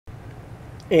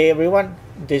Hey everyone,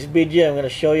 in this video I'm going to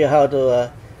show you how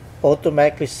to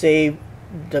automatically save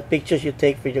the pictures you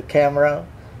take with your camera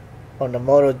on the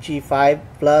Moto G5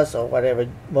 Plus or whatever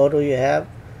Moto you have,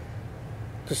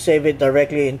 to save it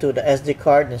directly into the SD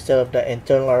card instead of the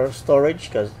internal storage,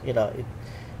 because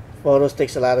photos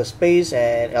takes a lot of space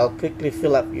and it'll quickly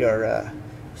fill up your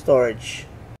storage.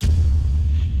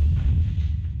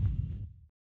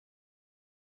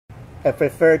 I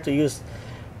prefer to use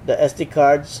the SD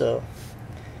card so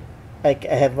I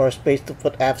have more space to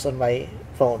put apps on my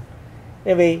phone.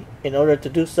 Anyway, in order to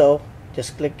do so,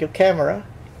 just click your camera,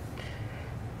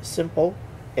 simple,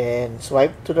 and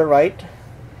swipe to the right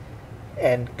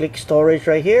and click storage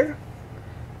right here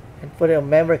and put it on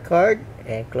memory card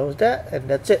and close that, and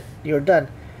that's it, you're done.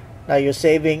 Now you're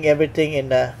saving everything in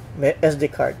the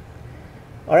SD card.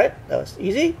 Alright, that was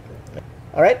easy.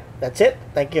 Alright, that's it.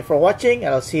 Thank you for watching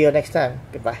and I'll see you next time.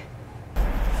 Goodbye.